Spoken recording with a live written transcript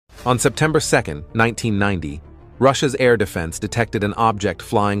On September 2, 1990, Russia's air defense detected an object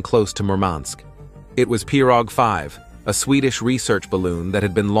flying close to Murmansk. It was PIROG-5, a Swedish research balloon that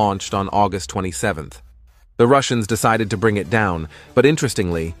had been launched on August 27th. The Russians decided to bring it down, but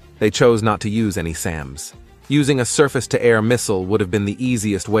interestingly, they chose not to use any SAMs. Using a surface-to-air missile would have been the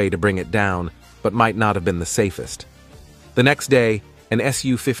easiest way to bring it down, but might not have been the safest. The next day, an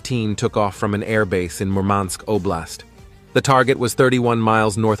Su-15 took off from an airbase in Murmansk Oblast. The target was 31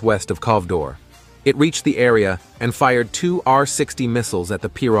 miles northwest of Kovdor. It reached the area and fired two R-60 missiles at the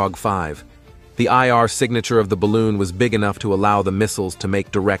PIROG-5. The IR signature of the balloon was big enough to allow the missiles to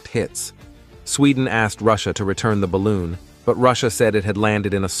make direct hits. Sweden asked Russia to return the balloon, but Russia said it had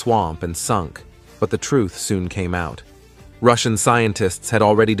landed in a swamp and sunk. But the truth soon came out. Russian scientists had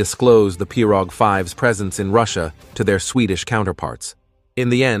already disclosed the PIROG-5's presence in Russia to their Swedish counterparts. In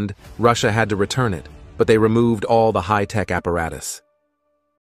the end, Russia had to return it, but they removed all the high-tech apparatus.